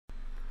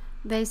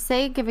They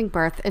say giving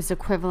birth is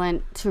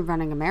equivalent to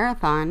running a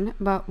marathon,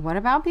 but what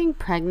about being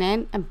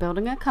pregnant and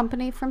building a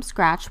company from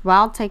scratch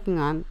while taking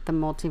on the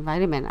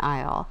multivitamin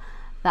aisle?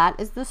 That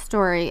is the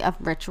story of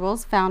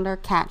Ritual's founder,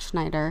 Kat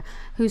Schneider,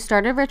 who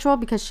started Ritual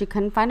because she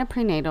couldn't find a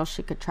prenatal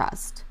she could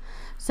trust.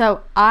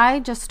 So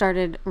I just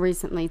started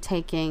recently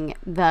taking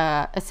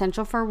the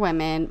Essential for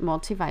Women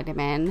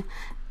multivitamin,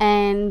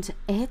 and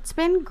it's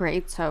been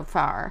great so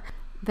far.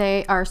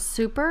 They are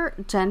super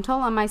gentle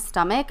on my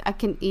stomach. I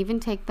can even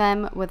take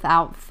them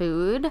without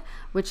food,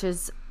 which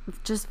is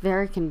just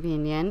very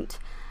convenient.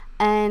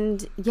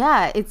 And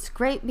yeah, it's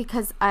great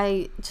because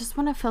I just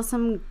want to fill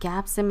some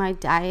gaps in my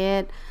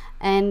diet,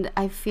 and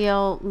I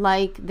feel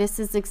like this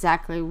is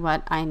exactly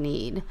what I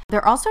need.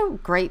 They're also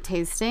great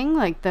tasting.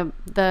 Like the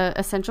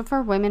Essential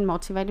for Women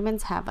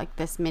multivitamins have like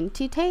this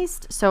minty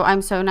taste. So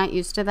I'm so not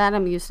used to that.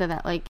 I'm used to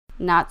that like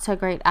not so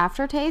great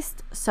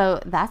aftertaste. So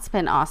that's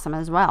been awesome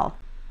as well.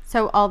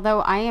 So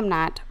although I am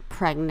not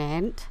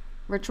pregnant,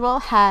 Ritual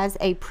has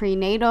a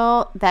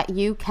prenatal that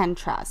you can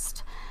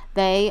trust.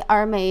 They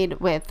are made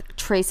with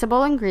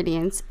traceable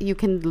ingredients. You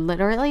can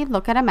literally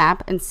look at a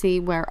map and see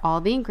where all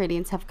the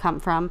ingredients have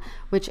come from,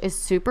 which is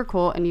super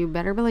cool. And you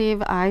better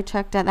believe I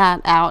checked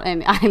that out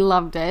and I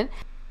loved it.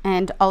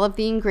 And all of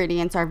the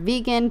ingredients are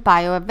vegan,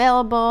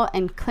 bioavailable,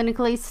 and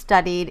clinically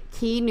studied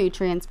key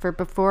nutrients for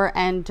before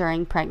and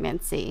during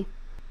pregnancy.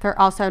 They're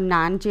also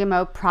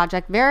non-GMO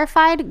project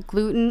verified,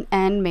 gluten,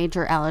 and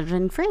major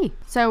allergen free.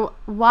 So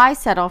why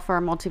settle for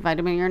a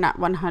multivitamin you're not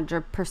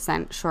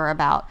 100% sure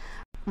about?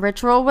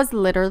 Ritual was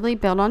literally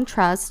built on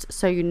trust,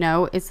 so you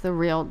know it's the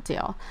real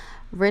deal.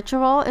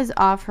 Ritual is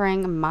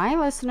offering my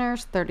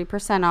listeners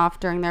 30% off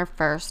during their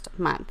first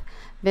month.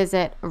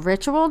 Visit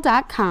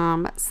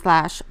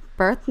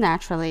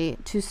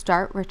ritual.com/birthnaturally to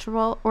start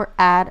Ritual or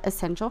add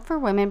Essential for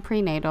Women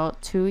Prenatal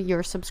to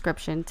your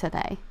subscription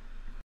today.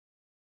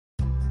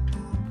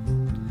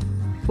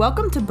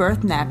 Welcome to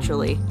Birth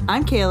Naturally.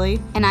 I'm Kaylee.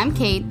 And I'm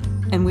Kate.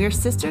 And we're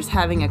sisters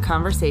having a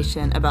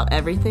conversation about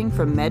everything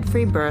from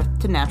med-free birth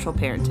to natural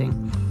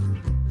parenting.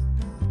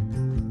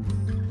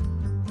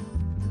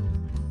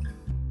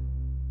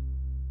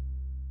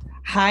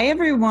 Hi,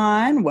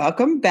 everyone.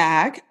 Welcome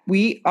back.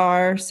 We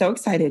are so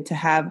excited to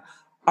have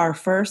our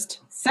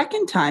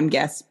second-time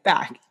guest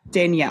back,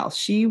 Danielle.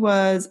 She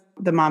was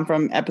the mom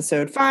from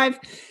episode 5.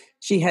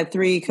 She had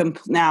three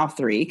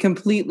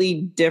completely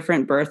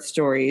different birth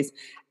stories.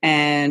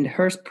 And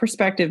her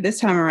perspective this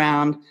time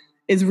around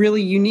is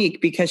really unique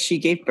because she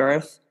gave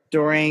birth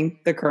during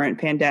the current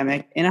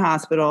pandemic in a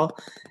hospital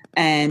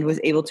and was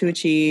able to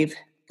achieve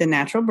the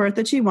natural birth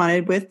that she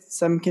wanted with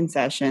some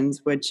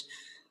concessions, which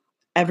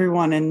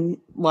everyone in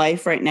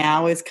life right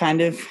now is kind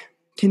of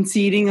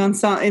conceding in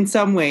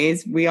some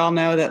ways. We all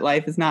know that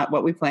life is not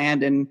what we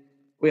planned and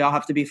we all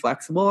have to be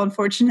flexible,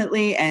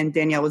 unfortunately. And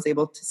Danielle was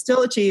able to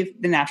still achieve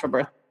the natural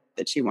birth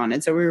that she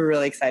wanted. So we were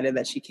really excited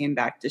that she came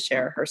back to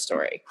share her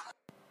story.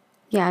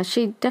 Yeah,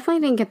 she definitely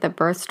didn't get the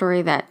birth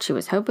story that she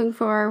was hoping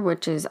for,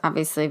 which is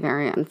obviously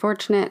very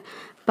unfortunate.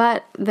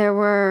 But there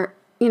were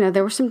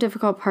some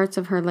difficult parts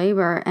of her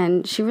labor,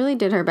 and she really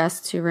did her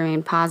best to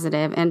remain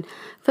positive and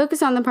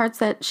focus on the parts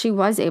that she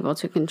was able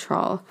to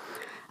control.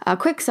 A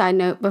quick side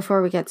note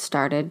before we get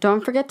started,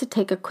 don't forget to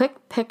take a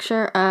quick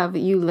picture of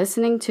you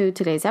listening to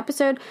today's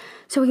episode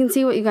so we can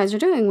see what you guys are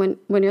doing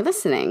when you're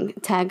listening.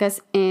 Tag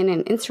us in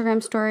an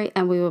Instagram story,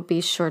 and we will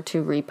be sure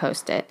to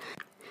repost it.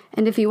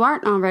 And if you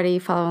aren't already,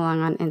 follow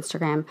along on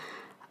Instagram.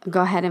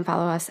 Go ahead and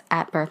follow us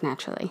at Birth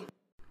Naturally.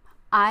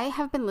 I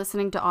have been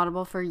listening to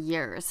Audible for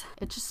years.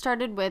 It just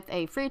started with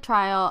a free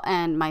trial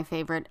and my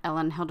favorite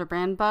Ellen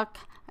Hilderbrand book.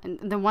 And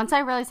then once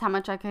I realized how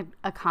much I could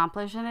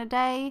accomplish in a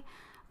day,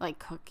 like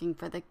cooking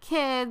for the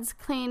kids,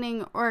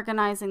 cleaning,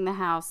 organizing the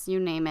house, you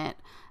name it,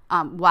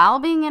 while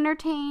being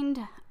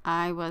entertained,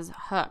 I was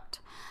hooked.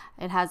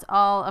 It has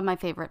all of my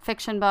favorite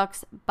fiction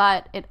books,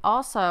 but it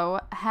also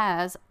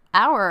has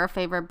our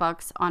favorite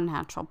books on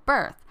natural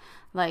birth,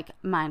 like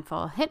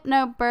Mindful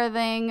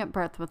Hypnobirthing,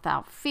 Birth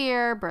Without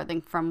Fear,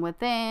 Birthing from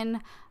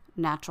Within,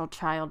 Natural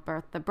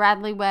Childbirth the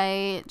Bradley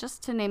Way,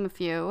 just to name a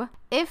few.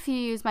 If you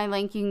use my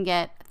link, you can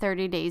get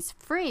 30 days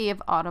free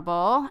of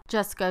Audible.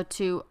 Just go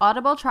to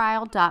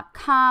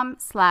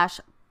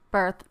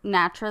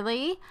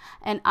audibletrial.com/birthnaturally,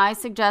 and I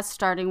suggest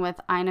starting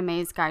with Ina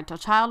May's Guide to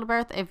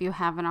Childbirth if you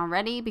haven't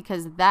already,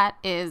 because that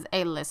is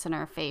a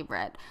listener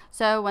favorite.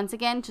 So once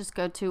again, just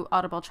go to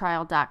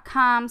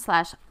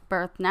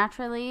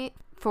audibletrial.com/birthnaturally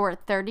for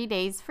 30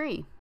 days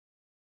free.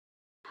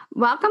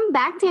 Welcome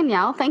back,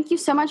 Danielle. Thank you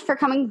so much for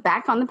coming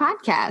back on the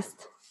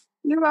podcast.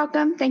 You're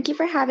welcome. Thank you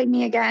for having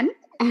me again.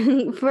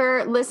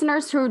 For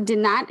listeners who did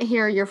not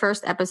hear your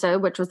first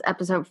episode, which was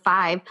episode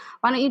 5,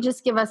 why don't you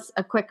just give us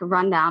a quick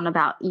rundown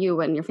about you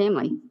and your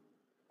family?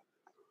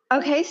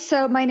 Okay,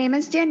 so my name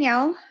is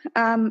Danielle.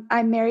 I'm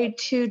married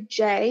to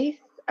Jay.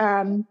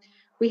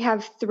 We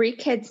have 3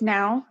 kids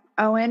now.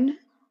 Owen,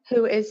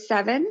 who is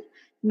 7,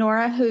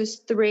 Nora, who's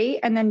 3,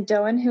 and then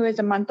Dylan, who is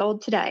a month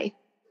old today.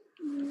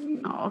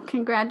 Oh,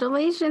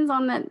 congratulations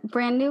on that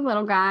brand new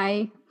little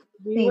guy.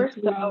 We were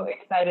so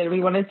excited.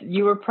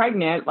 You were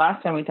pregnant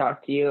last time we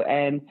talked to you,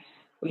 and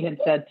we had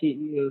said to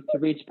you to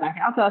reach back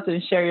out to us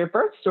and share your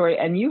birth story.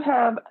 And you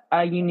have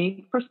a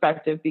unique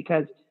perspective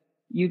because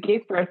you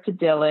gave birth to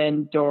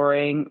Dylan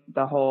during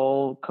the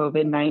whole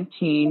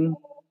COVID-19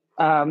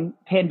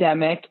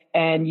 pandemic,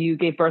 and you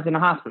gave birth in a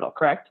hospital,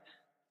 correct?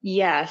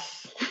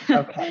 Yes.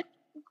 Okay.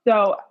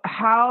 So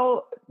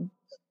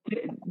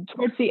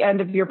towards the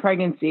end of your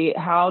pregnancy,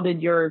 how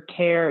did your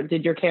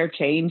care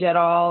change at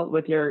all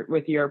with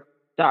your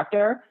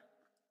doctor?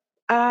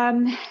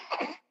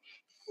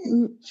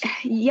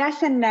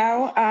 Yes and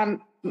no.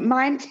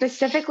 Mine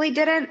specifically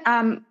didn't.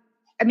 I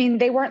mean,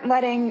 they weren't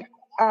letting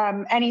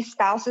any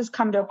spouses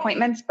come to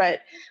appointments,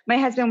 but my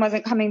husband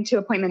wasn't coming to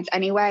appointments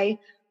anyway.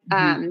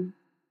 Mm-hmm.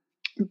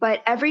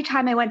 But every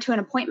time I went to an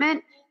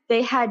appointment,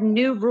 they had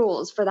new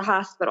rules for the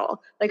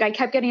hospital. Like I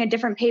kept getting a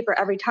different paper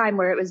every time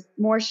where it was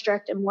more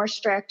strict,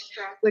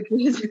 which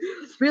was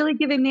really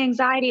giving me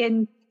anxiety.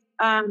 And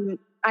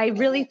I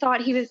really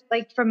thought he was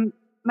like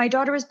my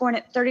daughter was born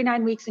at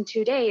 39 weeks and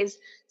 2 days.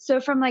 So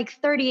from like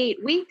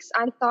 38 weeks,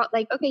 I thought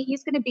like, okay,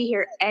 he's going to be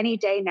here any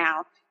day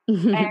now.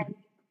 And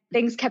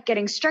things kept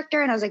getting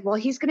stricter. And I was like, well,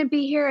 he's going to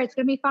be here. It's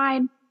going to be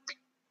fine.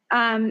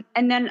 And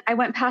then I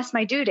went past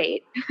my due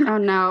date. Oh,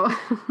 no.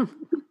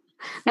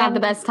 Not the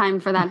best time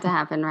for that to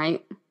happen,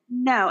 right?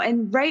 No.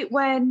 And right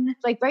when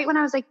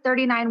I was like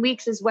 39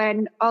 weeks is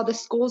when all the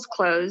schools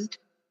closed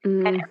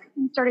and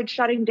everything started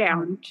shutting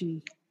down.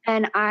 Oh,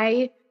 and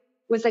I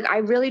was like, I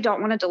really don't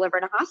want to deliver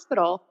in a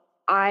hospital.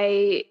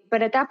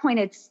 But at that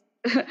point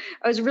I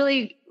was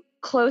really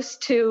close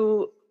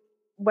to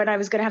when I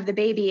was going to have the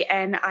baby,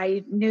 and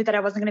I knew that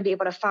I wasn't going to be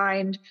able to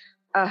find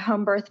a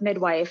home birth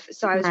midwife.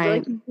 So I was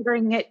really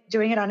considering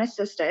doing it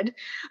unassisted.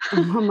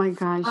 Oh my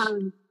gosh.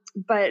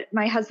 But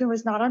my husband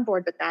was not on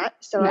board with that.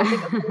 So I was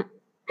like, okay,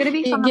 going to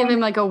be fine. Give him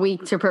like a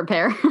week to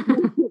prepare.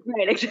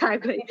 Right,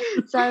 exactly.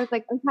 So I was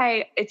like,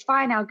 okay, it's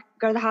fine. I'll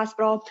go to the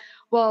hospital.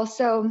 Well,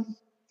 so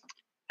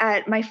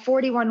at my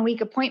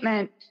 41-week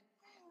appointment,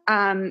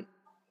 at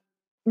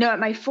my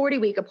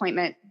 40-week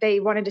appointment, they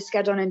wanted to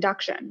schedule an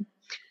induction,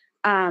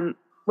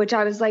 which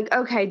I was like,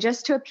 okay,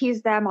 just to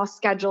appease them, I'll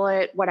schedule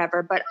it,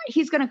 whatever. But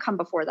he's going to come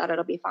before that.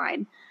 It'll be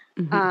fine.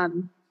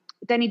 Mm-hmm.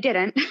 Then he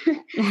didn't.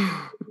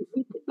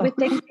 With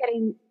things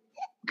getting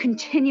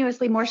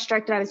continuously more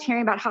strict, and I was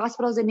hearing about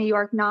hospitals in New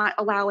York not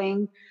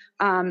allowing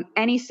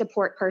any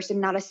support person,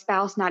 not a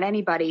spouse, not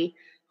anybody.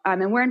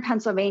 And we're in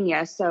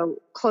Pennsylvania,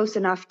 so close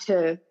enough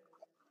to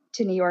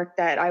New York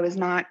that I was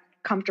not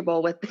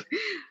comfortable with.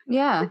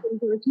 Yeah. Things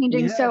were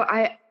changing. Yeah. So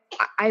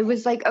I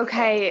was like,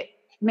 okay,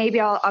 maybe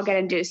I'll get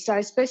induced. So I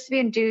was supposed to be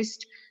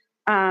induced.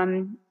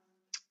 It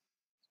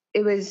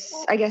was,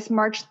 I guess,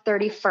 March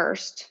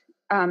 31st.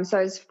 So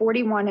I was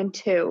 41 and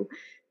 2.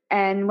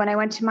 And when I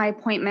went to my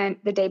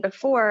appointment the day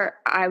before,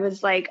 I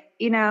was like,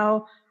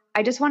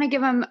 I just want to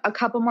give him a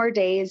couple more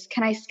days.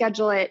 Can I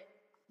schedule it?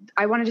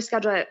 I wanted to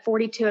schedule it at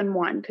 42 and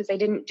 1 because they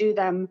didn't do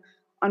them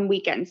on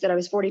weekends, that I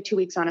was 42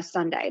 weeks on a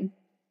Sunday.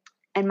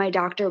 And my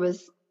doctor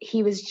was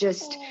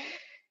just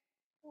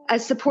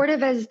as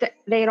supportive as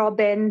they had all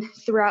been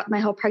throughout my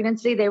whole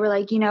pregnancy. They were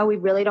like, we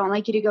really don't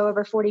like you to go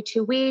over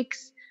 42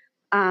 weeks.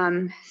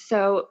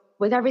 So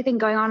with everything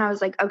going on, I was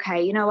like,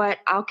 okay, you know what?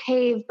 I'll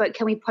cave, but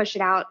can we push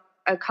it out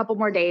a couple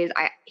more days?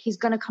 He's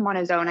going to come on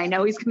his own. I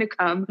know he's going to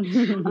come.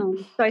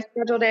 So I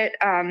scheduled it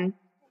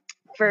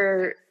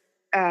for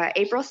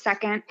April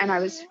 2nd, and I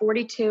was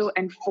 42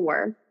 and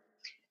 4.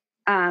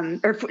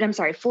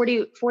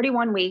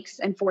 41 weeks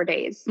and 4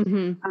 days.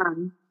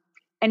 Mm-hmm.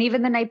 And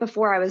even the night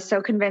before, I was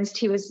so convinced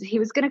he was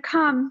going to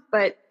come,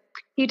 but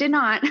he did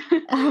not.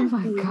 Oh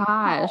my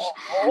gosh.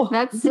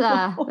 That's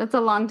a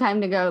long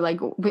time to go.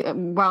 Like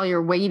while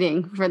you're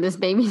waiting for this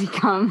baby to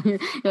come, you're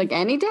like,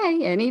 any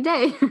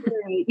day.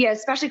 Yeah.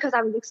 Especially because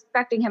I was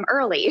expecting him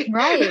early.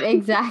 Right.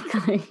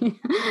 Exactly.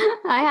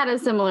 I had a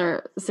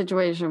similar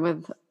situation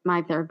with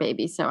my third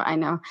baby. So I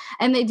know.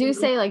 And they do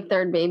say like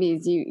third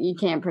babies, you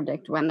can't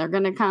predict when they're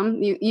going to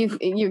come.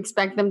 You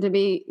expect them to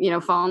be,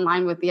 fall in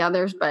line with the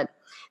others, but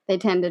they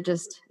tend to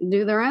just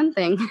do their own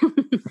thing.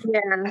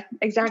 Yeah,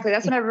 exactly.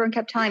 That's what everyone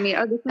kept telling me.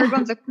 Oh, the third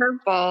one's a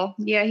curveball.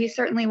 Yeah, he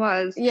certainly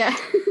was. Yeah.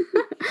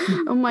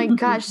 Oh my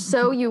gosh.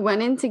 So you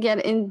went in to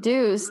get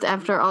induced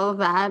after all of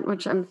that,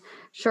 which I'm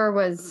sure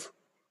was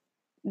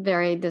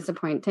very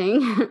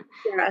disappointing.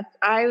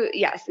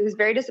 Yes, it was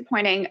very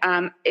disappointing.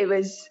 It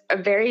was a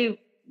very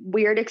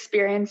weird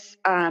experience.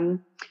 Like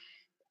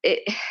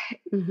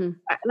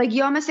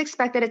you almost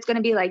expect that it's going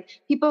to be like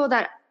people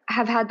that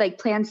have had like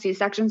planned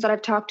C-sections that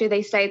I've talked to,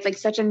 they say it's like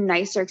such a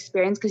nicer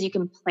experience because you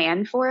can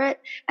plan for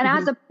it. And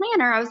as a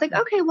planner, I was like,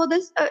 okay, well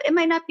this, it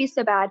might not be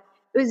so bad.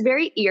 It was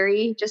very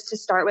eerie just to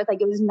start with. Like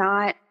it was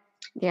not,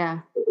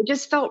 it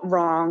just felt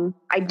wrong.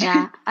 I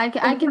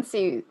can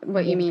see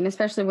what you mean,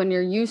 especially when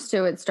you're used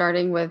to it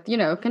starting with,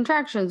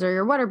 contractions or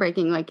your water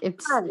breaking. Like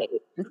it's a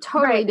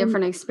totally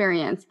different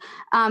experience.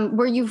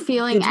 Were you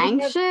feeling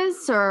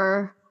anxious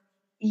or?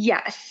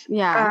 Yes.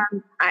 Yeah.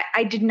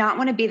 I did not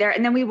want to be there.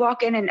 And then we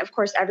walk in and of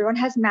course everyone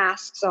has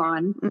masks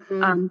on.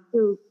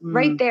 So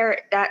right there,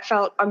 that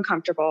felt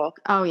uncomfortable.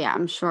 Oh yeah,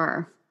 I'm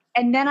sure.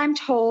 And then I'm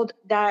told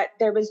that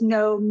there was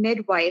no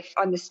midwife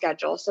on the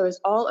schedule. So it's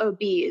all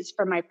OBs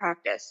for my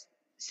practice.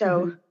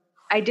 So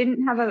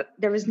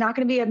there was not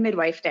going to be a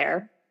midwife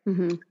there.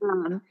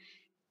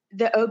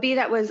 The OB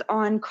that was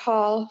on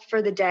call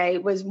for the day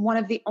was one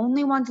of the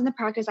only ones in the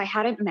practice I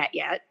hadn't met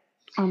yet.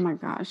 Oh my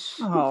gosh.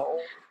 Oh.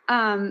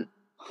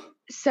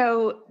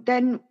 So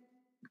then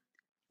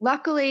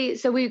luckily,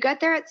 so we got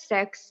there at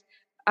 6,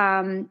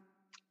 and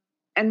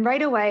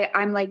right away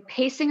I'm like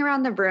pacing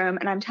around the room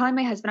and I'm telling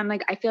my husband, I'm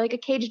like, I feel like a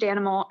caged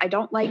animal. I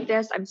don't like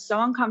this. I'm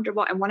so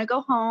uncomfortable. I want to go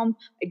home.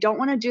 I don't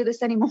want to do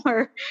this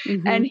anymore.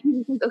 And he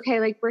was like, okay,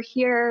 like we're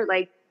here,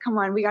 like, come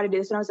on, we got to do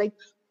this. And I was like,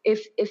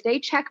 if they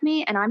check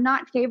me and I'm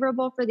not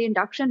favorable for the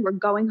induction, we're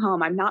going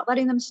home. I'm not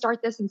letting them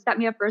start this and set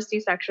me up for a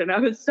C-section. I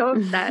was so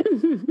upset.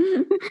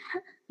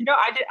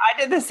 I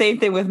did the same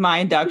thing with my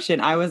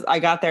induction. I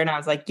got there and I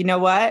was like, you know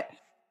what?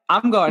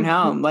 I'm going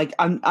home. Like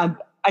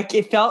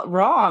it felt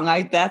wrong.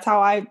 That's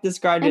how I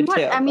described it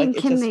too. I mean,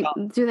 like,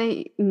 do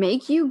they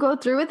make you go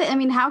through with it? I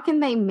mean, how can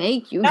they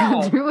make you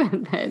go through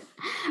with it?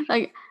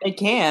 Like they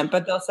can,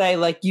 but they'll say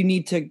like, you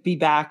need to be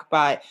back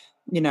by,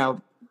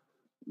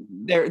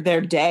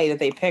 their day that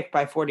they pick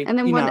by 40. And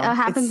then what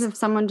happens if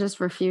someone just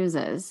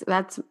refuses?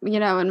 That's,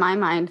 in my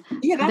mind,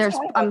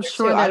 I'm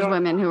sure there's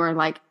women who are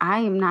like, I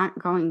am not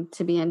going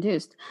to be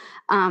induced.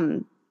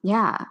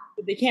 Yeah.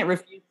 They can't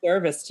refuse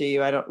service to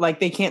you.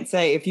 They can't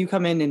say if you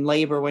come in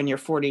labor when you're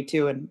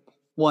 42 and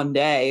one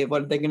day,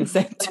 what are they going to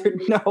say?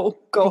 No,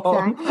 go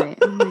home. Oh my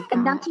God.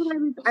 And that's what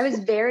I was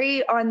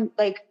very on,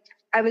 like,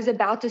 I was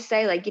about to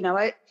say, like, you know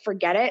what,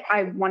 forget it.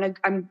 I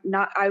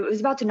was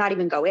about to not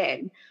even go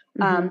in.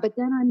 But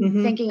then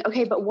I'm thinking,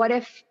 okay, but what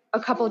if a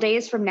couple of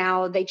days from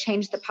now they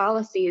change the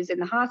policies in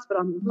the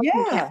hospital and he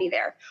can't be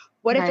there?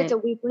 What if it's a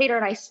week later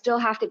and I still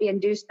have to be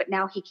induced, but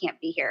now he can't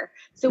be here?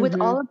 So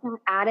with all of that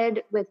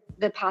added with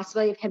the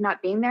possibility of him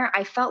not being there,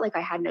 I felt like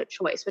I had no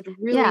choice, which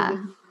really was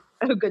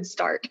a good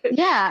start.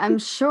 Yeah, I'm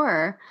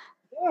sure.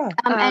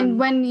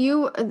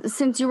 And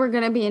since you were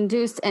going to be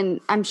induced, and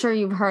I'm sure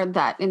you've heard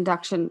that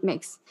induction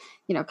makes,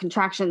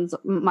 contractions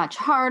much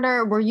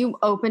harder. Were you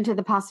open to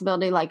the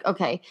possibility, like,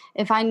 okay,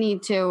 if I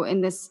need to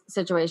in this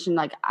situation,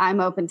 like I'm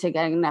open to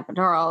getting an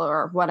epidural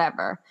or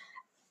whatever?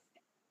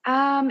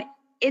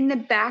 In the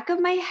back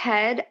of my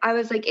head, I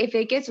was like, if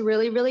it gets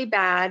really, really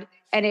bad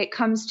and it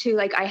comes to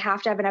like, I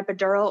have to have an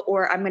epidural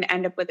or I'm going to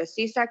end up with a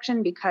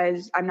C-section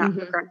because I'm not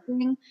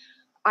progressing,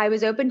 I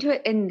was open to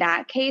it in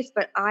that case,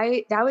 but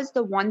that was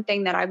the one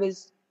thing that I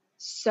was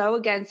so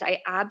against. I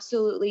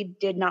absolutely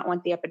did not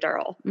want the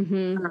epidural.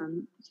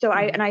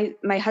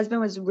 My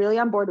husband was really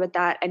on board with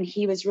that. And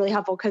he was really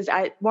helpful because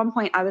at one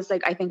point I was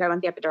like, I think I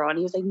want the epidural. And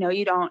he was like, no,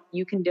 you don't,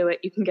 you can do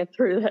it. You can get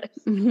through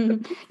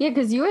this. Yeah.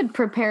 Cause you had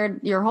prepared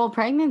your whole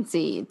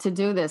pregnancy to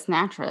do this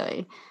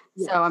naturally.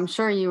 Yes. So I'm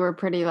sure you were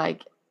pretty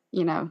like,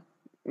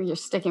 you're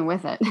sticking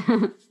with it.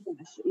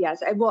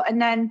 Yes. Well, and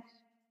then,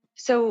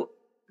 so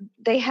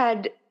they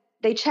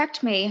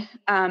checked me,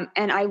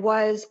 and I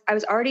was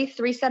already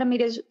 3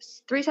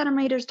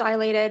 centimeters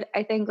dilated.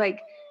 I think like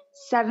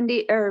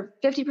 70 or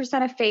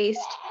 50% effaced.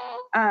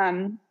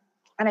 And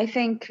I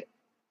think,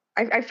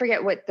 I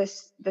forget what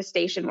the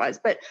station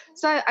was, but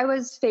so I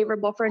was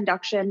favorable for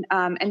induction.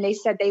 And they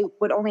said they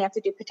would only have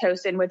to do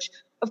Pitocin, which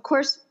of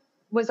course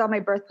was on my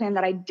birth plan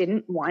that I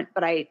didn't want,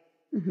 but I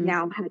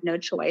now had no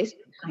choice.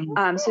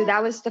 So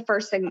that was the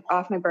first thing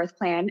off my birth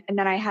plan. And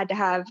then I had to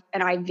have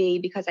an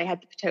IV because I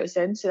had the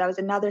Pitocin. So that was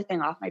another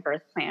thing off my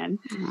birth plan.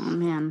 Oh,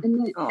 man.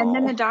 And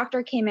then the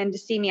doctor came in to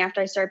see me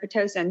after I started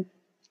Pitocin,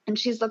 and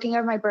she's looking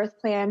over my birth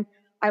plan.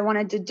 I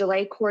wanted to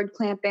delay cord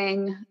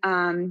clamping.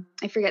 I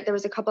forget, there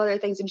was a couple other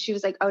things. And she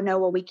was like, oh no,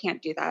 well, we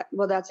can't do that.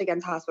 Well, that's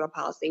against hospital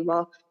policy.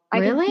 Well,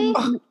 really?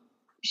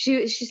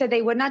 She said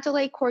they would not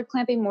delay cord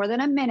clamping more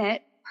than a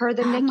minute per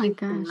the NICU. Oh my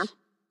gosh.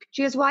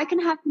 She goes, well, I can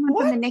have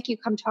someone from the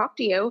NICU come talk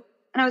to you.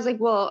 And I was like,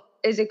 well,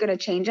 is it going to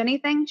change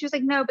anything? She was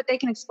like, no, but they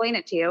can explain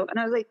it to you. And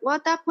I was like, well,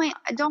 at that point,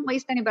 I don't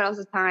waste anybody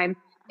else's time.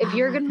 If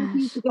you're going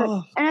to do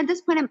it. And at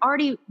this point, I'm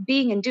already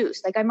being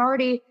induced. Like I'm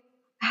already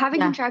having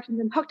contractions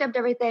and hooked up to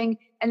everything.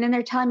 And then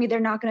they're telling me they're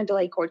not going to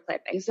delay cord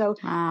clamping. So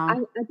at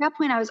that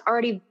point, I was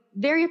already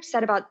very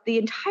upset about the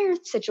entire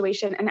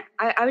situation. And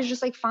I was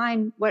just like,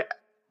 fine,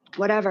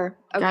 whatever.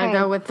 Okay. Gotta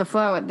go with the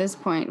flow at this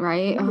point,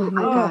 right? Oh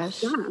my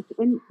gosh. Yeah.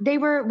 And they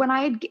were, when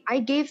I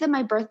gave them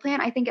my birth plan,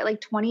 I think at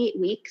like 28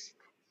 weeks,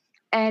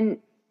 and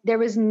there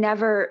was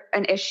never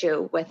an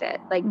issue with it.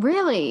 Like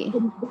really?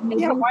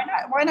 Yeah.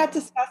 Why not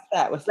discuss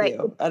that with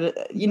you? The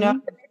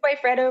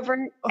midwife read over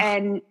it,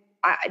 and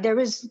there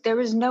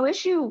was no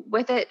issue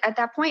with it at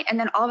that point. And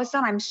then all of a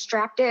sudden I'm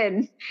strapped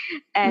in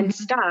and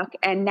stuck.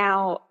 And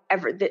now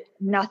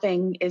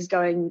nothing is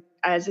going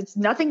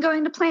nothing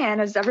going to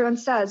plan, as everyone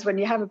says when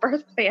you have a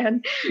birth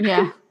plan.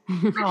 Yeah.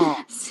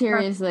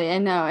 Seriously. I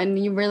know.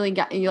 And you really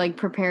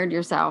prepared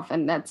yourself.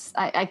 And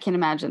I can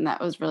imagine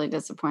that was really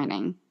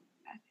disappointing.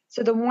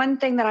 So the one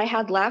thing that I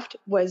had left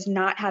was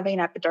not having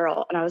an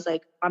epidural. And I was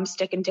like, I'm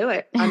sticking to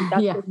it.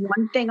 That's Yeah. the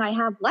one thing I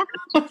have left.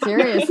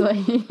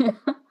 Seriously.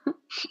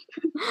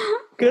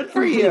 Good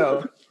for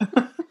you.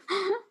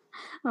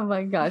 Oh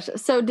my gosh.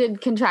 So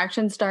did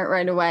contractions start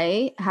right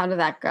away? How did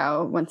that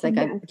go once they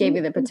gave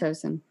you the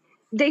Pitocin?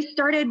 They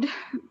started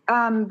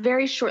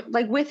very short,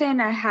 like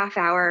within a half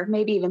hour,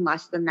 maybe even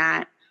less than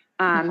that.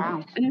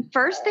 Wow. And at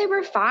first they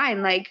were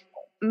fine. Like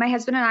my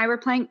husband and I were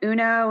playing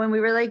Uno and we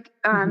were like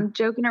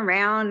joking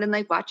around and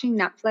like watching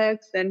Netflix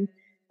and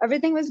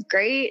everything was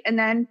great. And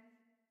then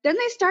they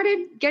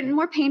started getting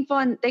more painful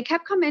and they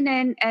kept coming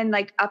in and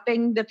like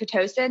upping the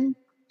Pitocin.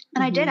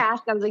 And I did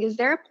ask, I was like, is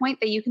there a point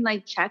that you can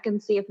like check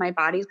and see if my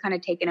body's kind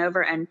of taken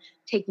over and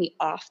take me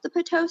off the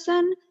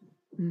Pitocin?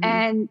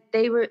 And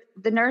the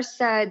nurse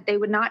said they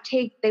would not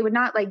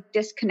like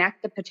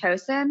disconnect the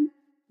Pitocin,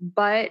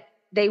 but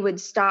they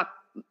would stop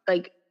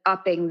like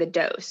upping the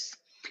dose.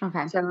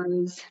 Okay. So I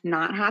was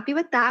not happy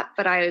with that,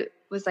 but I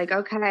was like,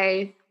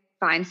 okay,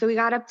 fine. So we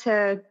got up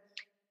to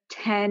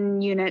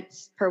 10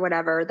 units per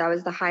whatever. That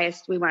was the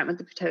highest we went with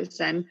the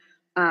Pitocin.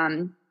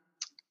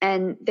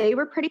 And they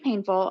were pretty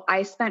painful.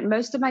 I spent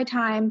most of my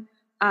time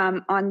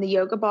on the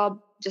yoga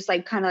ball, just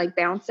like kind of like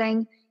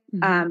bouncing,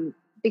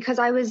 because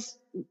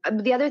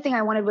the other thing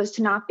I wanted was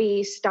to not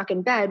be stuck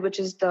in bed, which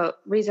is the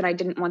reason I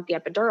didn't want the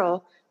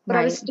epidural, but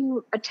I was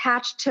still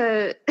attached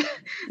to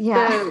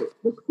the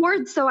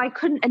cord. So I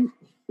couldn't, and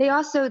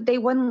they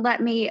wouldn't let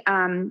me,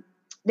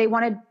 they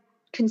wanted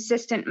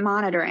consistent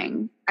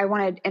monitoring. I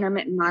wanted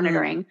intermittent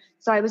monitoring.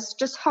 So I was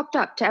just hooked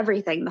up to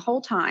everything the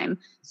whole time.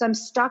 So I'm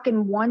stuck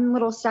in one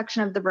little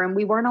section of the room.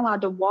 We weren't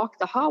allowed to walk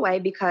the hallway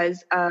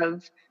because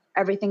of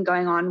everything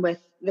going on with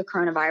the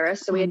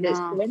coronavirus. So we had to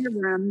stay in the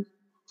room.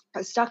 I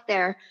was stuck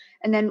there.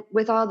 And then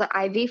with all the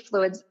IV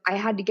fluids, I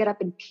had to get up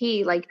and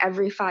pee like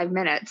every 5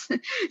 minutes. So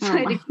I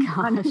had to keep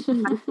on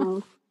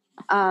myself.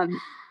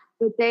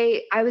 But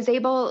I was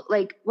able,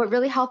 like, what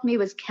really helped me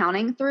was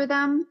counting through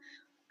them.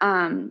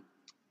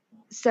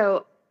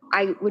 So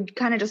I would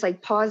kind of just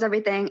like pause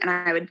everything and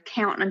I would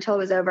count until it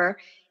was over.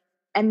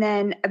 And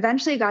then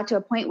eventually got to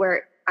a point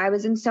where I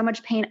was in so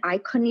much pain, I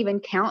couldn't even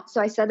count. So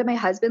I said to my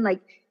husband,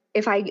 like,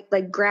 if I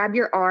like grab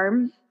your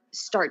arm,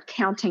 start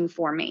counting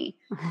for me.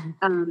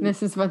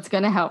 This is what's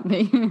going to help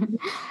me.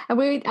 And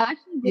we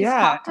actually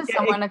talked to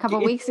someone a couple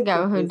of weeks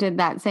ago who did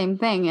that same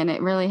thing and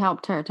it really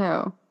helped her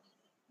too.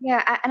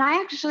 Yeah. And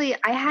I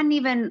hadn't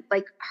even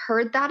like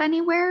heard that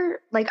anywhere.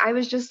 Like I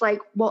was just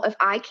like, well, if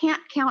I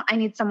can't count, I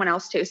need someone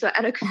else to. So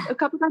at a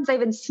couple of times I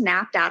even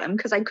snapped at him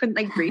because I couldn't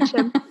like reach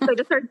him. So I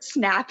just started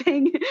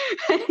snapping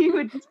and he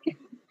would just did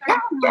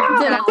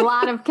a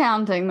lot of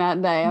counting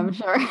that day, I'm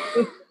sure.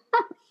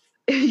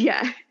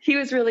 Yeah, he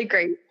was really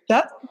great.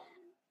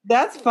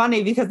 That's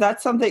funny because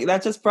that's something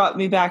that just brought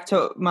me back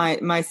to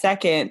my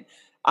second.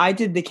 I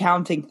did the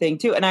counting thing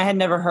too, and I had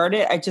never heard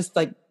it. I just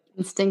like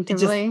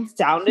instinctively it just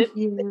sounded.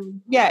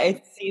 Yeah,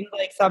 it seemed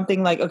like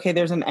something like, okay,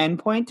 there's an end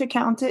point to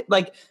count it.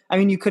 Like, I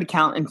mean, you could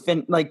count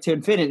to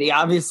infinity,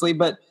 obviously,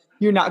 but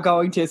you're not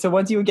going to. So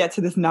once you would get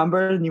to this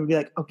number, and you would be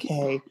like,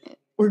 okay,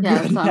 we're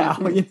good now.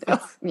 It's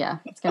going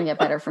to get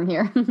better from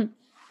here.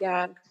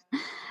 Yeah.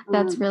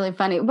 That's really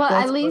funny. Well,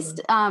 at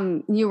least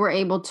you were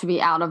able to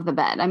be out of the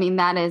bed. I mean,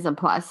 that is a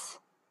plus.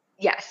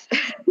 Yes.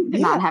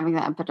 Not having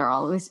the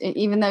epidural. At least,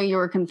 even though you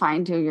were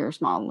confined to your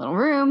small little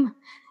room,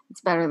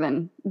 it's better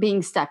than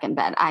being stuck in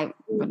bed, I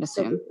would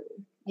assume.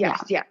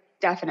 Yes, yeah,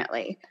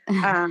 definitely.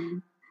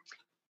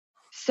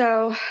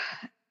 So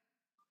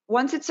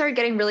once it started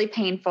getting really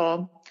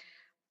painful,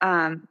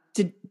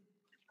 the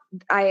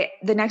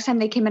next time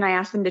they came in, I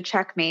asked them to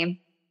check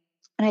me.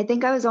 And I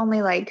think I was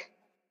only like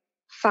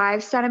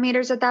 5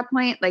 centimeters at that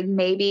point. Like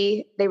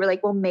maybe they were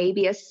like, well,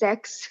 maybe a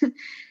 6.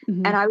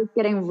 And I was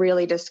getting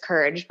really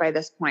discouraged by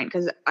this point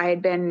because I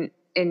had been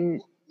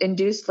in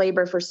induced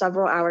labor for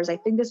several hours. I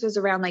think this was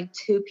around like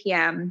 2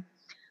 p.m.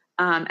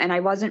 And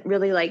I wasn't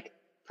really like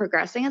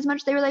progressing as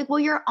much. They were like, well,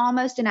 you're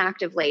almost in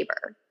active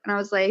labor. And I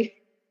was like,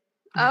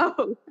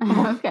 oh,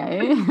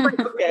 okay.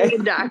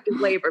 Into active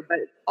labor, but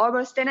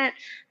almost in it.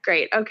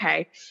 Great.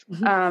 Okay.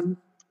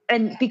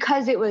 And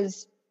because it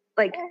was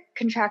like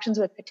contractions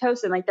with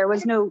Pitocin, like there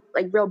was no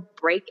like real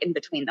break in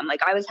between them.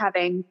 Like I was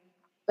having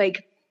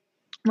like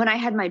when I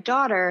had my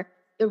daughter,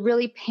 the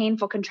really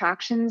painful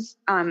contractions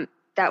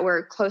that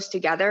were close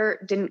together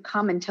didn't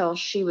come until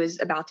she was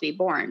about to be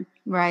born.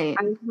 Right.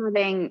 I was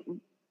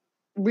having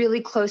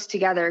really close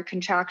together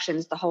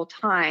contractions the whole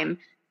time.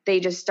 They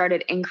just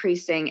started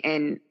increasing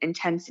in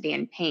intensity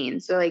and pain.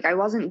 So like I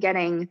wasn't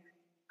getting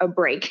a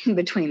break in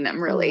between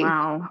them really.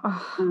 Wow.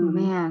 Oh,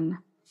 man.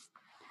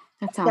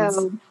 That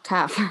sounds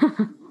tough.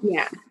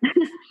 Yeah.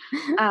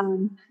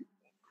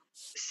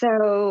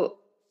 So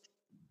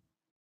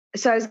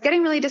I was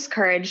getting really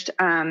discouraged.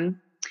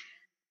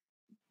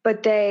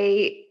 But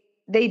they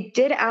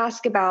did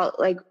ask about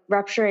like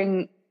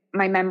rupturing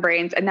my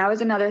membranes. And that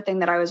was another thing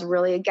that I was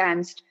really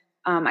against.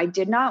 I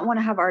did not want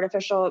to have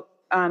artificial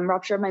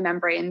rupture of my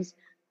membranes.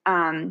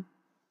 And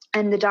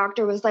the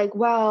doctor was like,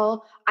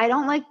 well, I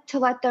don't like to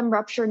let them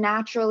rupture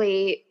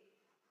naturally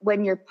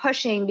when you're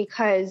pushing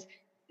because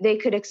they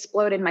could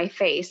explode in my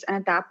face. And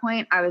at that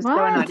point I was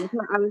going on.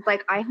 I was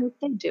like, I hope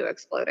they do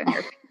explode in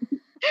your face.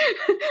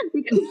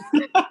 Because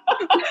I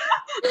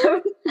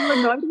was so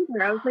annoyed with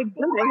her. I was like,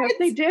 good, I hope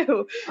they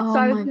do. Oh so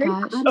I was my very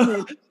gosh.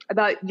 confident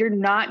about you're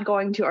not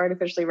going to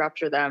artificially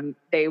rupture them.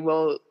 They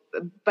will.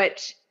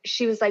 But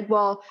she was like,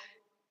 well,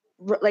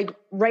 like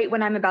right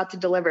when I'm about to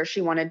deliver,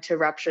 she wanted to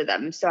rupture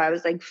them. So I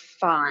was like,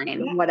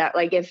 fine, whatever.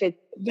 Like if it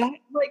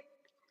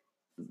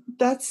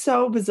that's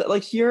so bizarre.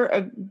 Like you're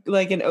an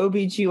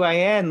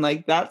OBGYN,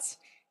 like that's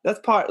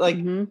part, like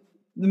Mm-hmm.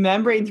 the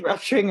membranes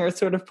rupturing are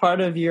sort of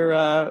part of your,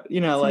 It's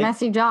a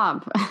messy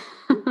job.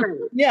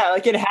 yeah,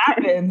 like it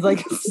happens. Like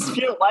if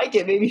you don't like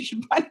it, maybe you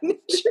should find a new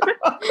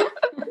job.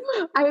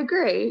 I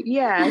agree.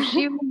 Yeah.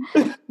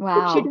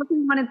 Wow. She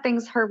definitely wanted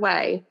things her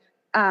way.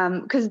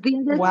 Because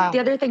the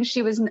other thing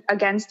she was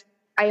against,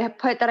 I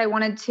put that I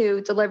wanted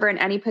to deliver in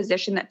any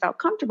position that felt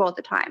comfortable at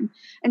the time.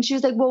 And she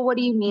was like, well, what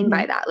do you mean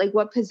by that? Like,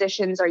 what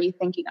positions are you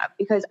thinking of?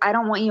 Because I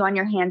don't want you on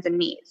your hands and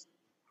knees.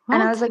 What?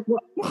 And I was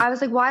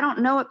like, well, I don't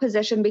know what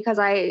position because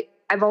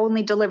I've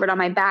only delivered on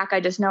my back. I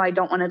just know I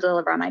don't want to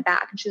deliver on my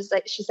back. And she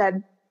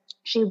said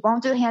she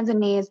won't do hands and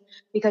knees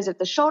because if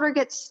the shoulder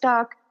gets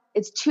stuck,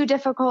 it's too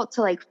difficult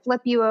to like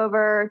flip you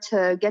over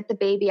to get the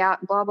baby out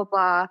and blah, blah,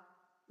 blah.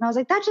 And I was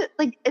like, that's just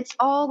like, it's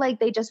all like,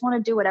 they just want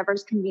to do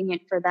whatever's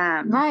convenient for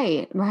them.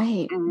 Right.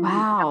 And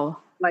Wow.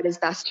 what is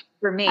best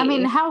for me. I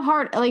mean, how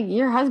hard, like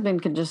your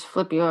husband could just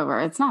flip you over.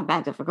 It's not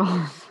that difficult.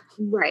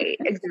 Right.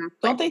 Exactly.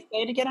 Don't they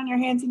say to get on your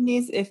hands and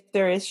knees if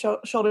there is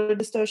shoulder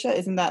dystocia?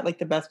 Isn't that like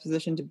the best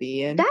position to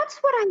be in? That's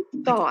what I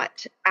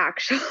thought,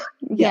 actually.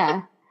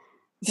 Yeah.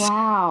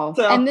 Wow.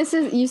 So- and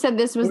you said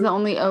this was the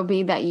only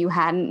OB that you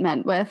hadn't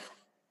met with?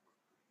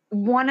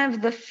 One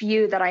of the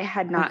few that I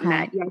had not Okay.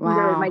 met. Yeah, I think Wow.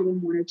 there might have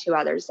been one or two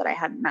others that I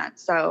hadn't met.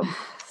 So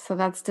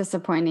that's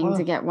disappointing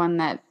to Oh. get one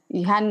that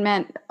you hadn't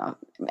met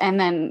and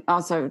then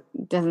also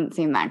doesn't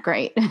seem that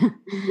great.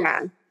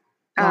 yeah.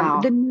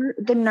 Wow.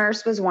 The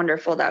nurse was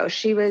wonderful though.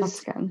 She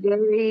was That's good.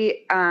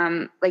 very,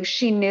 like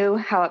she knew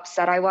how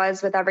upset I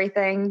was with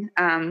everything,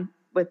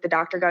 with the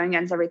doctor going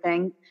against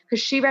everything. Cause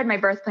she read my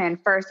birth plan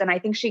first. And I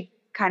think she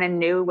kind of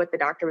knew what the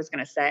doctor was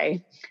going to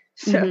say.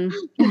 So Mhm.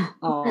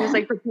 I was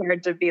like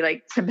prepared to be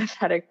like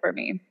sympathetic for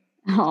me.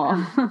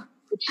 Oh.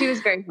 But she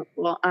was very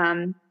helpful.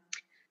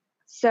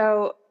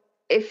 So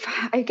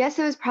I guess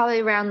it was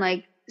probably around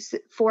like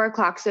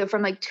 4:00. So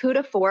from like 2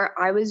 to 4,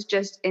 I was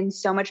just in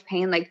so much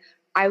pain. Like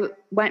I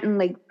went and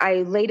like,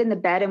 I laid in the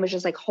bed and was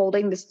just like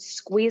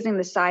squeezing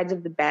the sides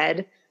of the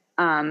bed,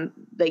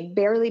 like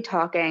barely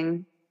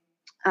talking.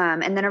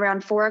 And then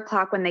around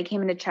 4:00 when they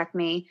came in to check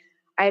me,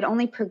 I had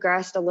only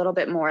progressed a little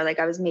bit more. Like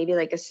I was maybe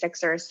like a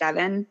 6 or a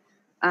 7.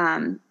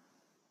 And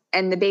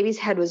the baby's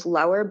head was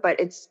lower, but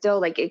it's still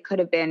like, it could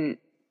have been,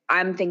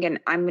 I'm thinking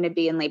I'm going to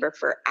be in labor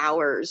for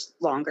hours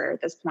longer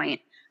at this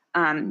point.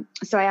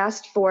 So I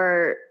asked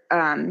for,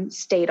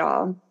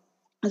 Stadol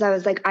because I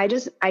was like,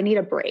 I need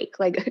a break.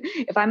 Like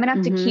if I'm going to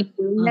have to keep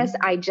doing this,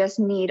 I just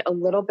need a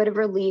little bit of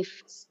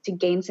relief to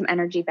gain some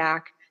energy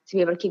back to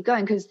be able to keep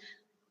going. Cause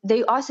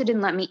they also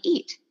didn't let me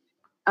eat.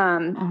 Oh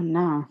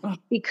no.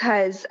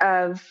 Because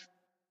of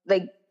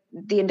like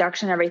the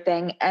induction and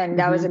everything. And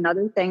that was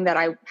another thing that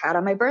I had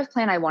on my birth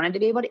plan. I wanted to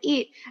be able to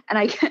eat. And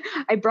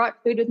I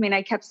brought food with me and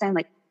I kept saying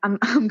like, I'm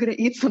going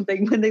to eat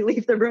something when they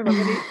leave the room. I'm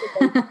going to eat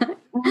something.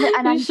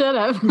 And you should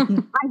have.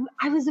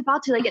 I was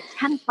about to like at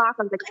 10:00.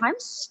 I was like, I'm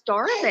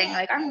starving.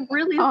 Like I'm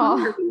really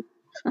hungry.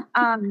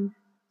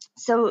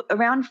 So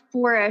around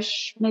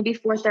 4-ish, maybe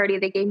 4:30,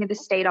 they gave me the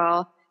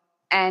Stadol.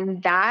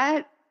 And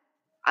that,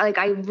 like,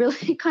 I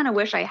really kind of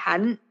wish I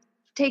hadn't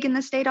taken the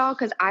Stadol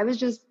because I was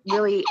just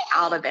really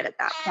out of it at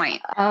that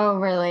point. Oh,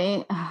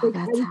 really?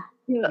 Oh,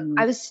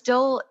 I was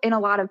still in a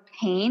lot of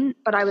pain,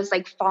 but I was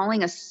like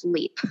falling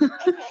asleep.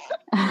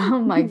 oh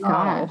my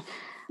gosh.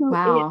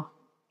 Wow.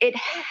 It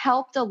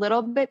helped a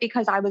little bit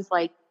because I was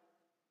like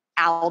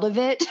out of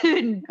it.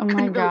 And Oh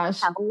my gosh.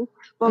 tell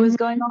what was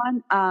going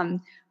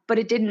on. But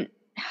it didn't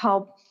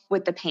help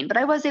with the pain, but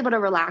I was able to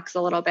relax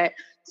a little bit.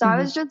 So I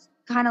was just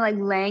kind of like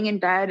laying in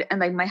bed and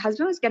like my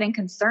husband was getting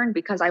concerned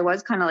because I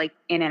was kind of like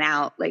in and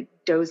out, like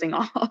dozing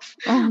off.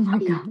 Oh my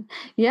God.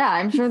 Yeah.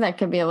 I'm sure that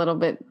could be a little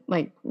bit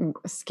like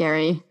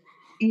scary.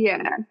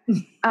 Yeah.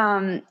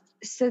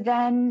 So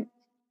then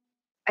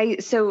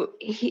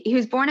he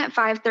was born at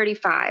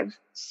 5:35.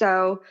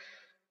 So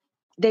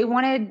they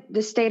wanted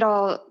the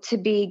Stadol to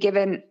be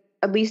given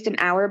at least an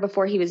hour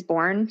before he was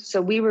born.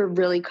 So we were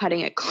really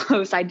cutting it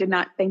close. I did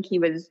not think he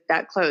was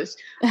that close.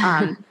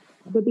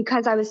 But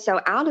because I was so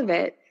out of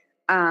it,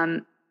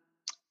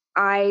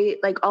 I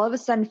like all of a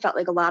sudden felt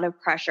like a lot of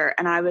pressure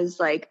and I was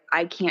like,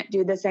 I can't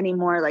do this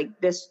anymore.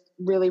 Like this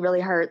really,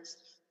 really hurts.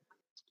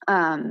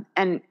 And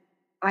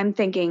I'm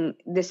thinking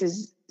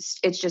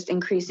it's just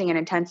increasing in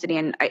intensity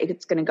and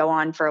it's going to go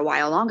on for a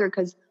while longer.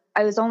 Cause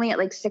I was only at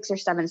like 6 or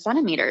 7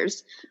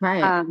 centimeters.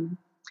 Right.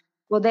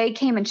 Well, they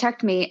came and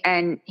checked me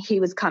and he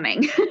was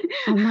coming.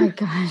 Oh my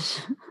gosh.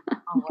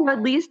 So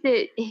at least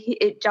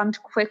it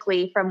jumped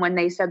quickly from when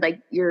they said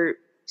like your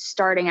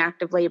starting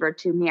active labor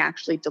to me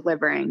actually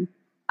delivering.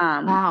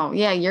 Wow.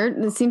 Yeah.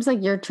 It seems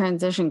like your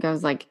transition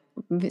goes like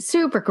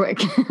super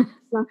quick.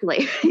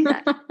 Luckily.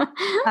 Yeah.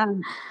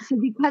 So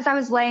because I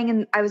was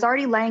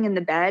already laying in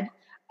the bed,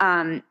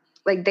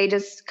 like they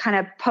just kind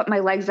of put my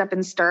legs up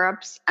in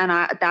stirrups. And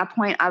at that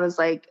point I was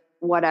like,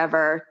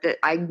 whatever,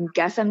 I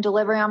guess I'm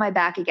delivering on my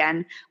back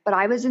again, but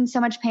I was in so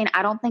much pain.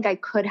 I don't think I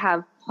could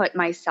have put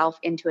myself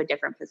into a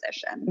different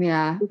position.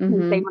 Yeah.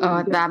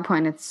 At that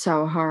point it's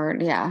so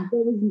hard. Yeah.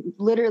 There was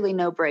literally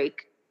no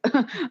break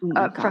from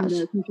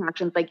the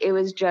contractions. Like it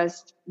was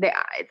just,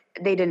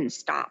 they didn't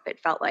stop.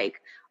 It felt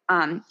like,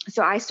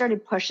 so I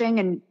started pushing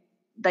and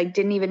like,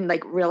 didn't even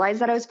like realize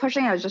that I was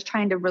pushing. I was just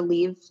trying to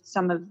relieve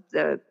some of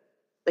the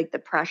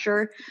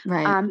pressure,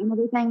 right. And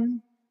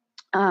everything.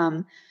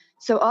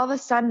 So all of a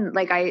sudden,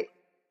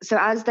 so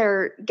as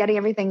they're getting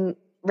everything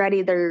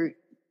ready, they're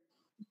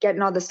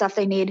getting all the stuff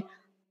they need.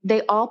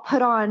 They all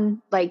put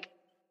on like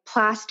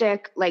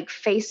plastic, like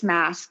face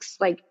masks,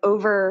 like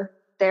over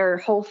their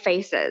whole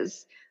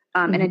faces,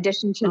 in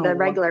addition to the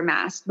regular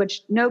mask,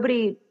 which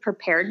nobody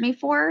prepared me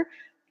for,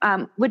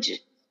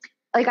 which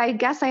like, I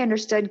guess I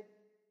understood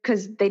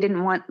because they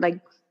didn't want like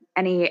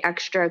any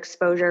extra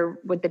exposure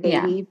with the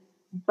baby,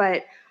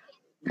 but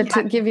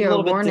to give you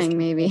a warning,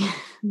 maybe.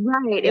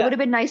 Right. Yeah. It would have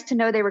been nice to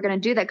know they were going to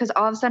do that because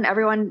all of a sudden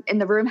everyone in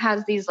the room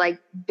has these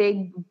like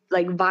big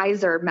like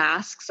visor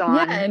masks on.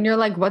 Yeah, and you're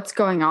like, what's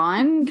going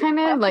on? Kind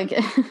of like,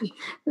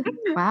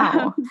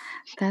 wow.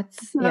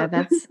 That's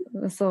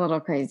a little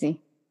crazy.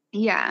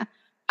 Yeah.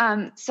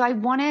 So I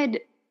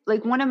wanted,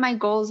 like, one of my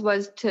goals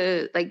was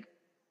to like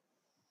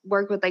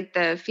work with like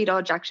the fetal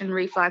ejection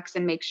reflex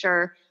and make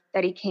sure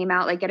that he came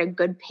out like at a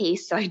good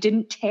pace so I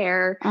didn't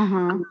tear.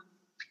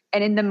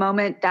 And in the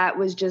moment that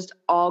was just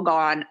all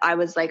gone, I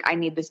was like, I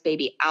need this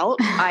baby out.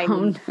 I'm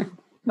in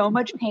so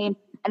much pain.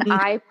 And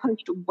I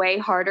pushed way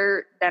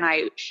harder than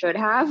I should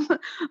have.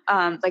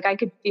 Like I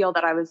could feel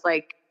that I was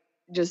like,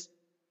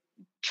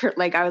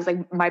 I was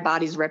like, my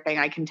body's ripping.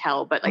 I can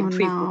tell, but like,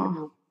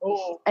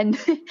 and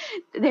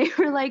they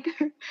were like,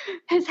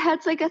 his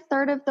head's like a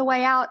third of the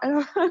way out.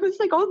 And I was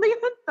like, only a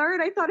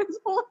third. I thought his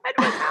whole head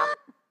was out.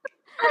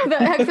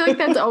 I feel like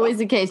that's always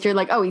the case. You're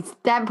like, oh, he's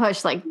that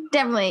push, like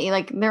definitely,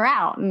 like they're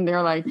out, and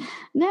they're like,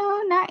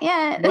 no, not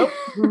yet. Nope.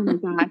 Oh my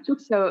gosh.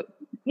 So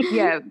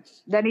yeah,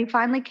 then he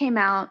finally came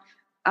out.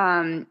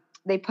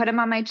 They put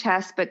him on my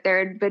chest, but there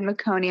had been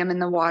meconium in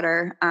the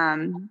water,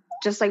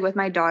 just like with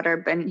my daughter.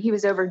 But he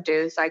was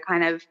overdue, so I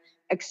kind of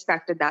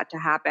expected that to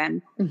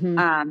happen.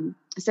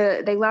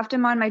 So they left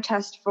him on my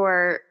chest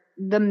for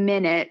the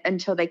minute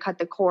until they cut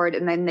the cord,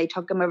 and then they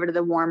took him over to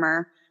the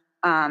warmer,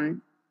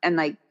 and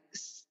like,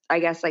 I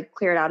guess like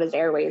cleared out his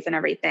airways and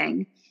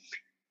everything.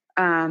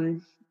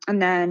 And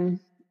then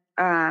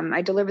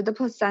I delivered the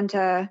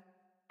placenta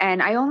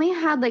and I only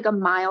had like a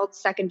mild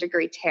 2nd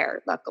degree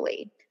tear,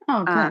 luckily.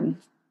 Oh, good.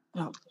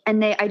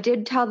 And I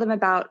did tell them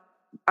about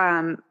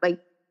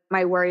like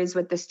my worries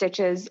with the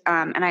stitches.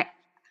 And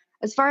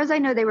as far as I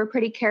know, they were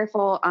pretty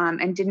careful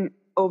and didn't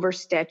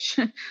overstitch.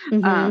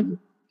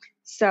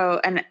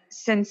 So, and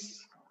since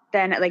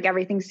then like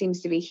everything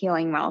seems to be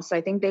healing well. So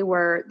I think they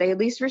at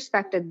least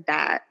respected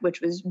that, which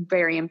was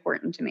very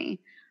important to me.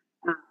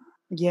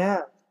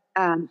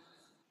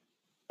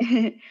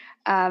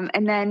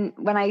 And then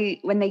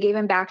when they gave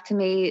him back to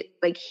me,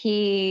 like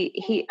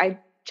I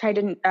tried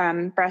to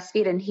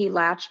breastfeed and he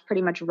latched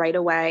pretty much right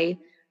away.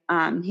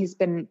 He's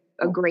been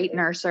a great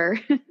nurser.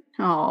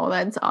 Oh,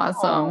 that's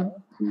awesome.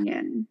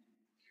 Yeah.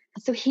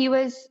 So he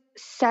was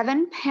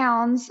 7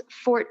 pounds,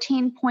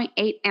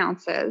 14.8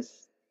 ounces.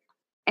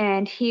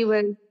 And he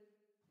was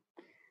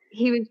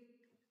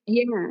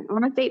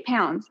almost 8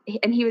 pounds,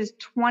 and he was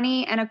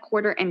 20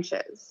 1/4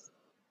 inches.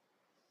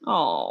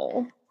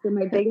 Oh, so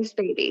my biggest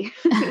baby.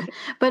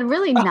 But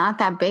really not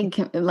that big,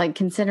 like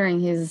considering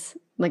he's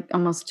like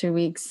almost 2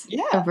 weeks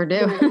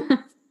overdue.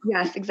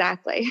 Yes,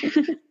 exactly.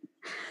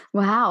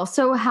 Wow.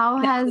 So how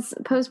has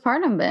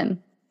postpartum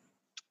been?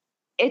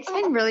 It's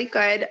been really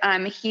good.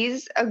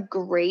 He's a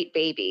great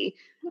baby.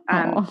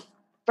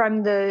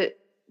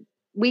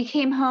 We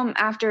came home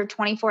after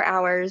 24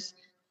 hours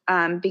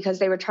because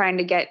they were trying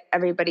to get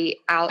everybody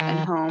out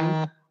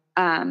and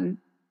home.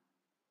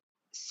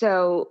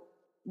 So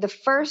the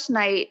first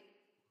night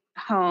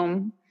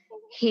home,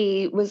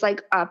 he was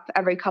like up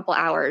every couple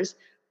hours,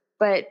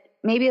 but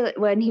maybe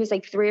when he was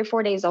like 3 or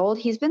 4 days old,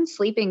 he's been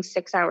sleeping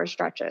 6-hour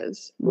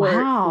stretches.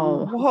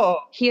 Wow. Whoa.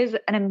 He is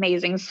an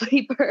amazing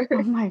sleeper.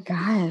 Oh my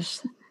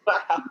gosh.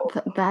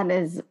 Wow. That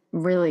is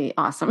really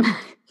awesome.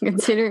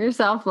 Consider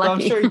yourself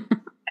lucky. Well, I'm sure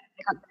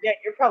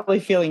you're probably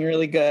feeling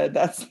really good.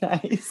 That's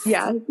nice.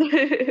 Yeah.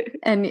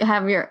 And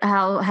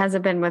how has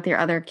it been with your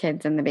other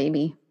kids and the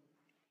baby?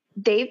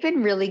 They've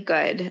been really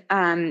good.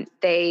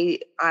 They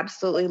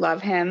absolutely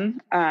love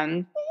him.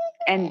 And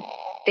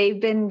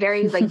they've been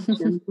very like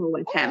gentle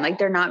with him. Like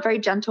they're not very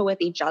gentle with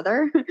each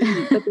other, but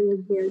they're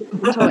very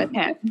gentle with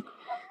him.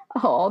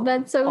 Oh,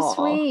 that's so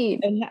sweet.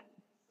 And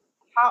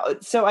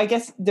so I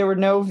guess there were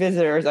no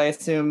visitors, I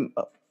assume,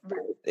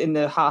 in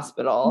the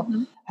hospital.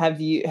 Has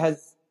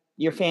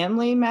your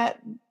family met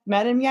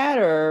him yet,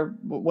 or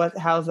what?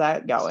 How's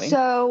that going?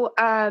 So,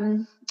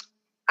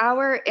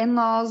 our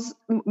in-laws,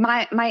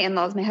 my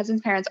in-laws, my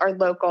husband's parents are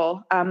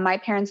local. My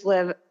parents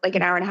live like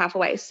an hour and a half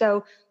away.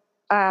 So,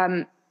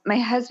 my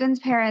husband's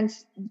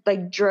parents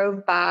like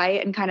drove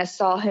by and kind of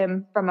saw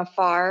him from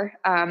afar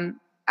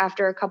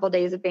after a couple of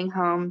days of being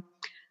home.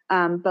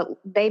 But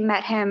they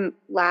met him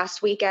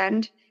last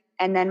weekend,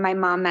 and then my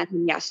mom met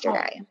him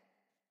yesterday.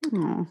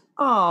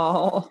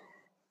 Oh,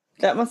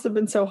 that must have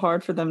been so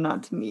hard for them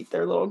not to meet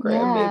their little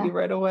grandbaby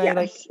right away. Yes.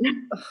 Like,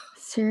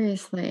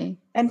 seriously.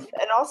 And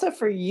also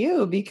for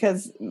you,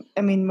 because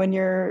I mean, when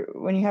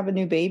you have a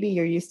new baby,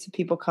 you're used to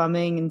people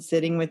coming and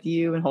sitting with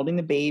you and holding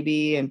the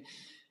baby, and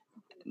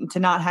to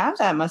not have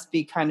that must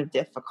be kind of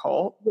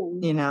difficult,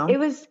 you know? It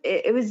was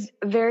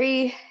a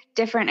very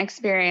different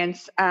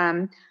experience.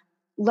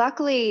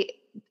 Luckily,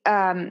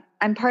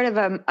 I'm part of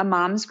a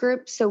mom's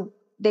group, so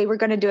they were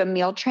going to do a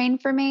meal train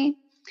for me.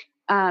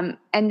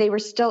 And they were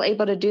still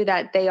able to do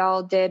that. They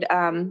all did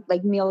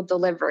like meal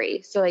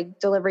delivery, so like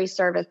delivery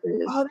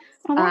services. Oh,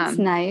 that's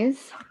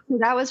nice. So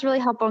that was really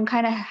helpful and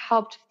kind of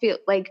helped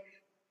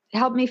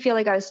me feel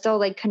like I was still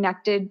like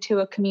connected to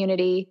a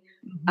community,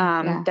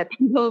 that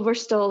people were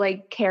still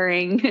like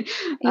caring,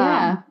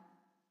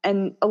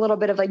 and a little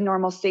bit of like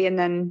normalcy. And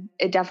then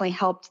it definitely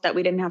helped that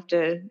we didn't have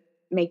to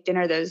make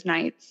dinner those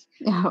nights.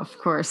 Yeah, of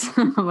course.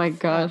 Oh my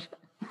gosh.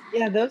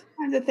 Yeah, those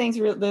kinds of things,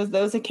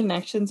 those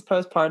connections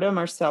postpartum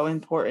are so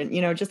important.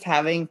 You know, just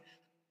talking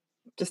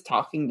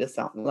to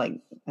something like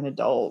an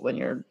adult when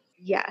you're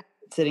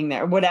sitting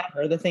there,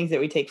 whatever, the things that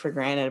we take for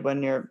granted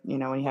when you're,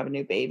 when you have a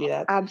new baby.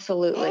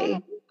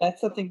 Absolutely.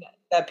 That's something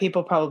that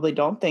people probably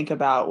don't think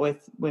about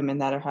with women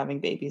that are having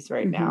babies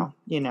right now.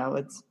 You know,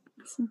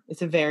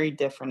 it's a very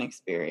different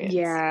experience.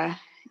 Yeah.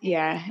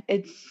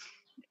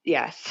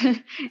 Yes.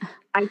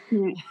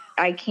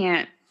 I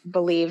can't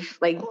believe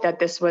like that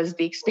this was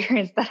the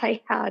experience that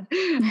I had.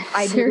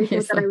 I didn't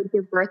think that I would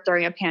give birth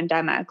during a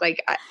pandemic.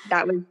 Like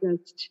that was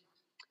just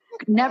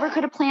never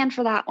could have planned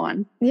for that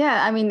one.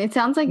 Yeah, I mean, it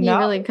sounds like you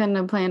really couldn't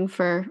have planned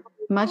for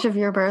much of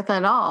your birth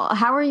at all.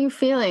 How are you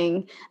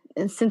feeling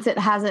since it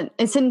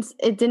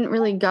didn't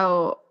really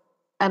go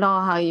at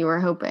all how you were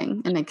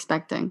hoping and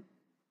expecting?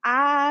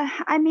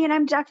 I mean,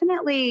 I'm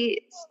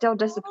definitely still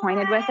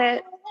disappointed with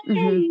it.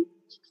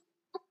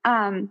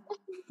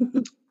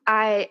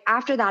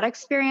 After that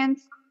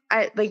experience,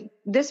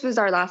 this was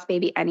our last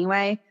baby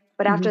anyway,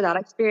 but after that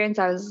experience,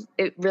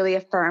 it really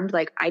affirmed,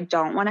 like, I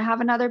don't want to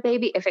have another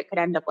baby if it could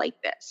end up like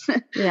this.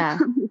 Yeah.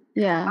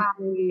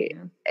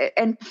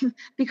 And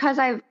because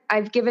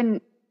I've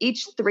given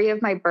each 3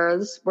 of my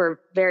births were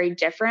very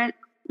different.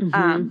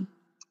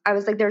 I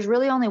was like, there's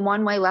really only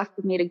one way left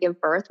for me to give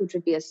birth, which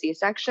would be a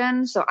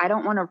C-section. So I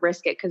don't want to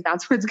risk it because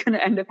that's what's going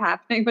to end up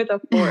happening with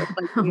a 4th.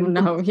 Like, oh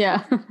no.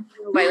 Yeah.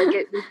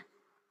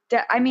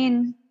 I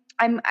mean,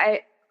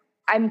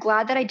 I'm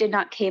glad that I did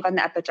not cave on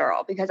the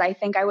epidural because I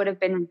think I would have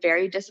been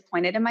very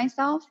disappointed in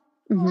myself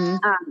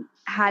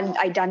had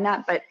I done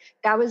that. But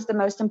that was the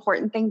most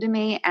important thing to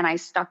me, and I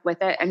stuck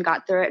with it and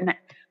got through it. And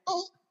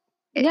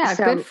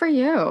so good for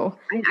you.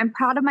 I'm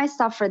proud of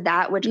myself for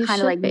that, which kind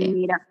of like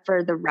made up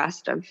for the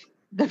rest of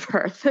the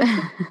birth.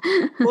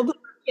 Well, the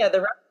rest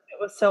of it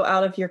was so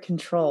out of your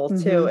control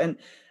too, and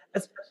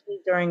especially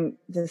during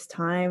this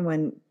time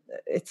when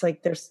it's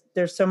like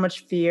there's so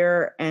much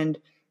fear, and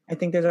I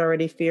think there's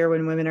already fear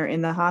when women are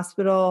in the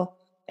hospital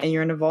and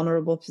you're in a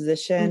vulnerable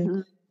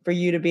position. For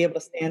you to be able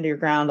to stand your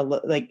ground,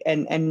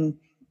 and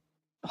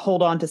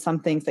hold on to some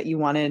things that you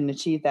wanted and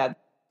achieve that.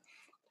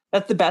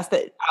 That's the best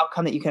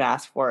outcome that you could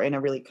ask for in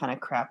a really kind of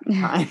crappy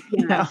time.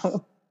 You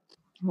know?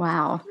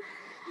 Wow.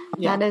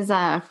 Yeah. That is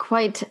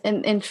quite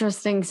an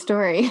interesting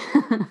story.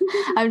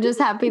 I'm just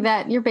happy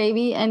that your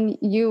baby and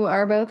you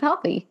are both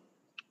healthy.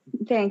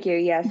 Thank you.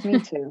 Yes, me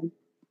too.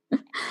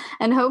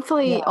 And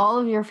hopefully all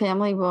of your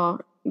family will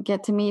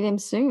get to meet him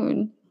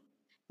soon.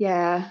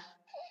 Yeah,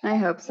 I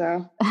hope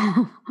so.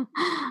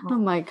 Oh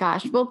my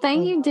gosh. Well,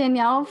 thank you,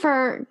 Danielle,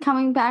 for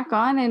coming back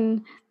on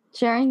and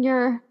sharing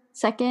your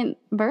second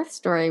birth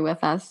story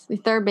with us. The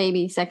third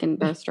baby, second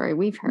birth story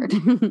we've heard.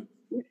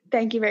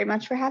 Thank you very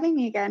much for having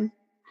me again.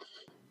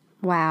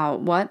 Wow,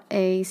 what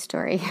a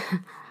story.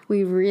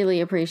 We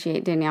really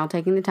appreciate Danielle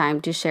taking the time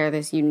to share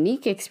this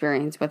unique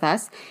experience with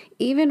us,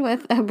 even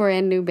with a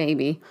brand new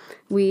baby.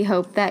 We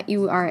hope that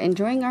you are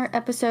enjoying our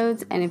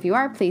episodes, and if you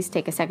are, please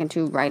take a second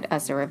to write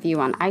us a review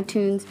on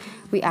iTunes.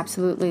 We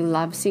absolutely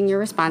love seeing your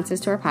responses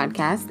to our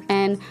podcast,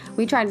 and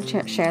we try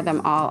to share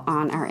them all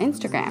on our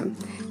Instagram.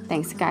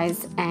 Thanks,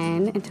 guys,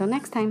 and until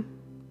next time.